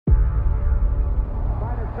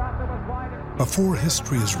Before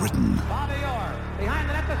history is written,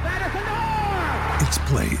 it's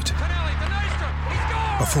played.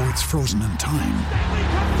 Before it's frozen in time,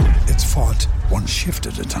 it's fought one shift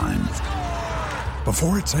at a time.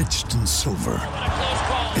 Before it's etched in silver,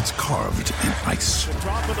 it's carved in ice.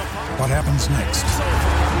 What happens next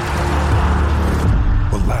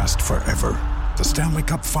will last forever. The Stanley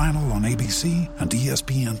Cup Final on ABC and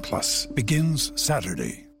ESPN Plus begins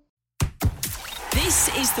Saturday. This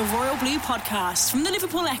is the Royal Blue Podcast from the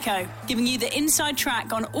Liverpool Echo, giving you the inside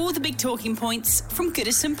track on all the big talking points from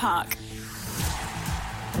Goodison Park.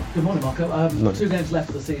 Good morning, Marco. 2 games left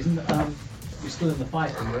of the season. You're still in the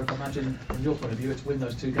fight for Europe. I imagine, from your point of view, it's win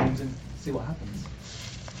those 2 games and see what happens.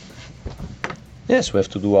 Yes, we have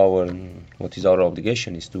to do what is our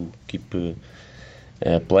obligation is to keep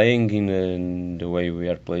playing in the way we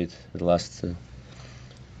are played the last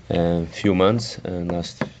few months and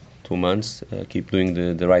last 2 months. Keep doing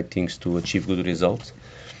the right things to achieve good results,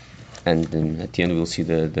 and then at the end we'll see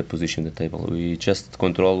the position at the table. We just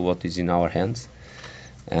control what is in our hands,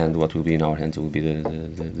 and what will be in our hands will be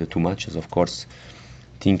the 2 matches. Of course,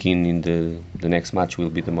 thinking in the next match will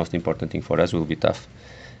be the most important thing for us. Will be tough,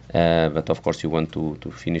 but of course you want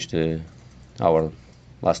to finish our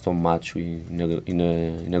last home match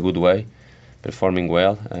in a good way, performing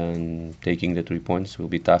well and taking the 3 points will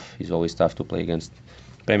be tough. It's always tough to play against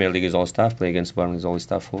Premier League. Is always tough. Play against Burnley is always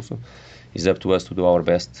tough also. It's up to us to do our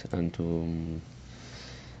best and to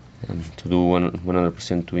do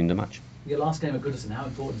 100% to win the match. Your last game at Goodison, how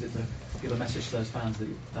important is it to give a message to those fans that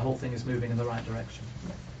the whole thing is moving in the right direction?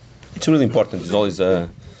 It's really important. It's always a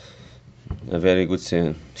very good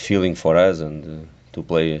feeling for us, and to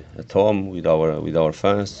play at home with our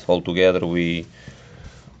fans. All together, we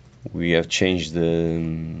have changed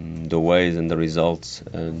the ways and the results,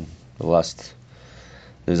 and the last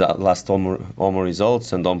home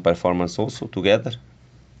results and home performance also together,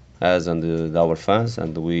 us and our fans.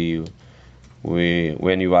 And we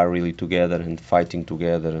when you are really together and fighting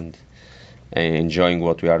together and enjoying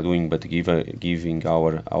what we are doing, but giving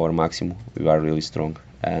our maximum, we are really strong,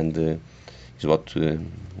 and is what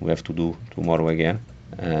we have to do tomorrow again,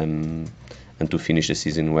 and to finish the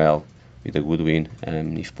season well with a good win,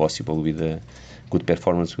 and if possible with a good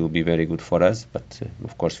performance will be very good for us. But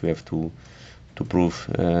of course we have to prove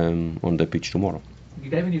on the pitch tomorrow. You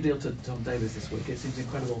gave a new deal to Tom Davies this week. It seems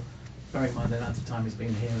incredible, bearing in mind the amount of time he's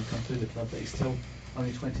been here and come through the club, but he's still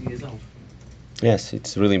only 20 years old. Yes,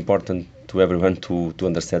 it's really important to everyone to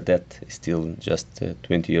understand that he's still just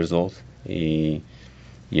 20 years old. He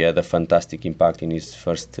had a fantastic impact in his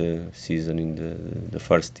first season in the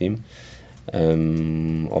first team.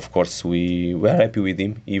 Of course, we were happy with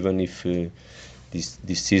him, even if this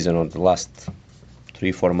season or the last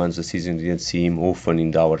 3-4 months of the season we didn't see him often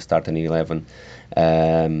in our starting 11.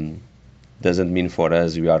 Doesn't mean for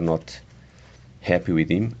us we are not happy with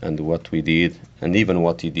him and what we did, and even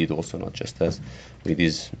what he did also, not just us, with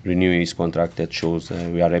his renewing his contract. That shows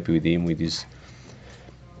we are happy with him, with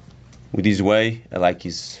his way. I like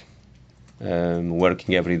his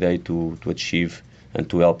working every day to achieve and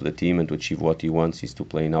to help the team and to achieve what he wants is to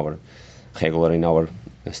play in our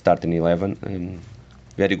starting 11.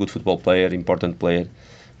 Very good football player, important player,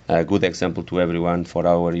 a good example to everyone, for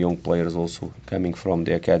our young players also coming from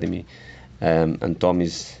the academy. And Tom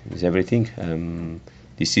is everything.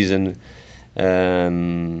 This season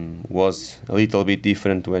was a little bit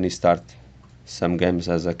different when he started some games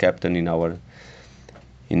as a captain in our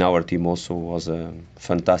team. Also was a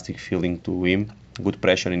fantastic feeling to him. Good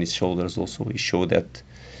pressure in his shoulders also. He showed that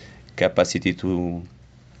capacity to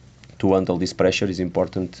handle this pressure is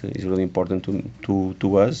important. Is really important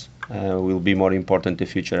to us. Will be more important in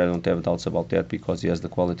the future. I don't have doubts about that, because he has the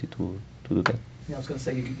quality to do that. Yeah, I was going to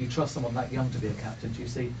say, you trust someone that young to be a captain. Do you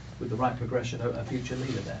see, with the right progression, a future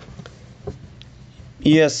leader there?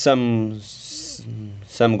 Yes, some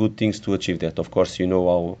good things to achieve that. Of course, you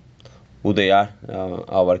know who they are.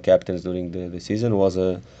 Our captains during the season was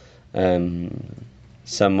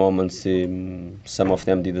some moments. Some of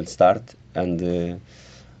them didn't start, and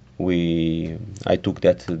I took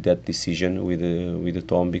that decision with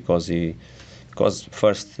Tom because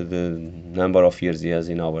first the number of years he has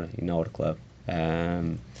in our club.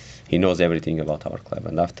 He knows everything about our club,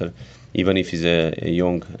 and after, even if he's a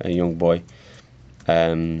young boy,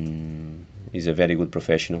 he's a very good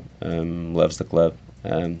professional. Loves the club,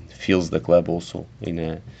 feels the club also in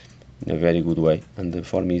a very good way, and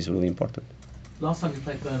for me it's really important. Last time you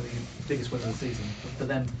played Burnley, biggest win of the season. For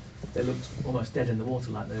them, they looked almost dead in the water,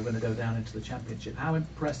 like they were going to go down into the Championship. How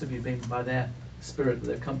impressed have you been by their spirit that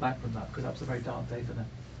they've come back from that? Because that was a very dark day for them.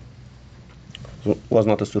 was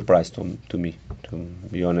not a surprise to me, to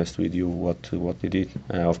be honest with you, what they did.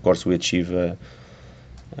 Of course, we achieved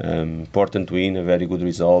important win, a very good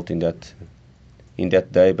result in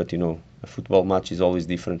that day. But a football match is always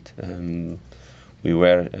different. We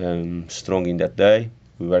were strong in that day.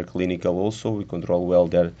 We were clinical also. We control well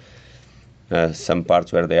there. Some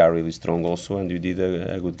parts where they are really strong also, and we did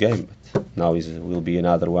a good game. But now will be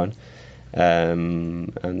another one,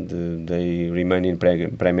 and they remain in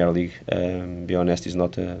Premier League. Be honest, is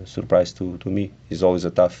not a surprise to me. It's always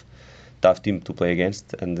a tough team to play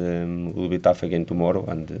against, and will be tough again tomorrow.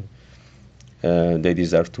 And they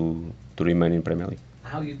deserve to remain in Premier League.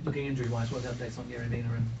 How are you looking injury-wise? What are the updates on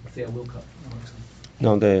Yeremina and Theo Wilcott?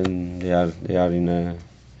 No, they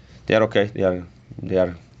are okay. They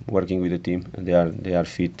are working with the team, and they are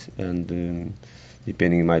fit, and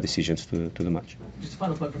depending on my decisions to the match. Just a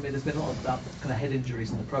final point from me. There's been a lot about kind of head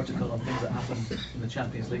injuries and the protocol and things that happen in the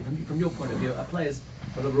Champions League. From your point of view,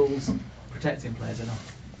 are the rules protecting players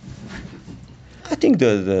enough? I think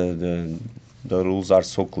the rules are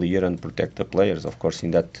so clear and protect the players. Of course,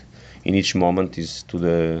 in each moment is to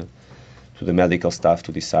the medical staff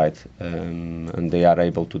to decide, and they are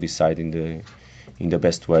able to decide in the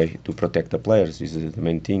best way to protect the players. Is the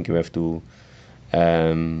main thing. You have to,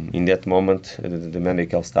 in that moment, the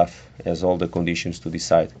medical staff has all the conditions to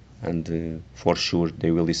decide, and for sure they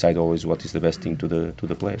will decide always what is the best thing to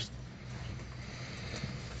the players.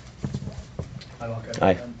 Hi, Marco.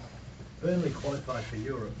 Hi. Burnley qualified for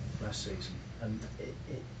Europe last season, and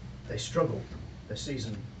they struggled. Their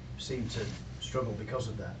season seemed to struggle because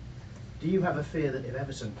of that. Do you have a fear that if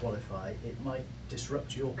Everton qualify, it might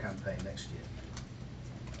disrupt your campaign next year?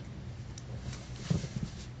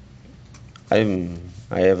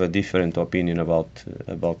 I have a different opinion about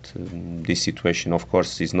this situation. Of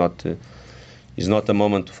course, it's not a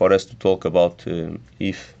moment for us to talk about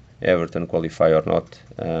if Everton qualify or not.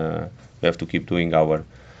 We have to keep doing our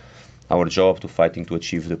job, to fighting to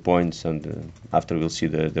achieve the points, and after we'll see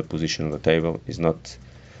the position on the table. It's not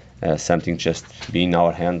something just be in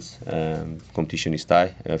our hands. Competition is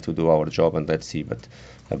tight. We have to do our job, and let's see. But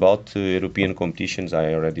about European competitions,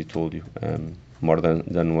 I already told you more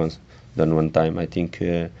than one time. I think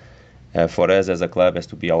for us as a club has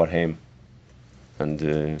to be our aim, and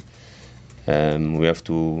we have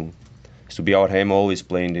to be our aim always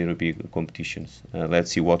playing the European competitions.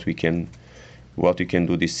 Let's see what we can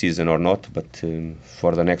do this season or not, but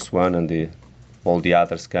for the next one and all the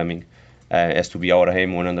others coming, has to be our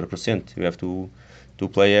aim 100%. We have to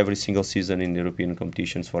play every single season in the European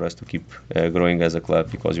competitions for us to keep growing as a club,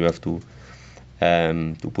 because you have to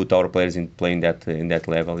put our players in playing in that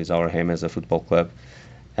level is our aim as a football club,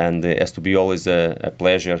 and it has to be always a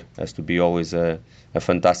pleasure, has to be always a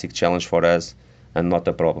fantastic challenge for us, and not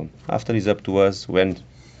a problem. After it's up to us when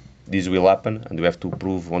this will happen, and we have to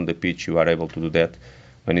prove on the pitch you are able to do that.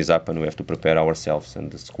 When it's happened, we have to prepare ourselves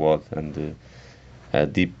and the squad and a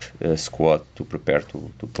deep squad to prepare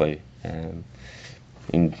to play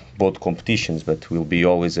in both competitions, but will be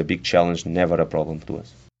always a big challenge, never a problem to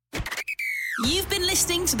us. You've been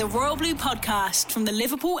listening to the Royal Blue Podcast from the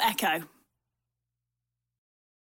Liverpool Echo.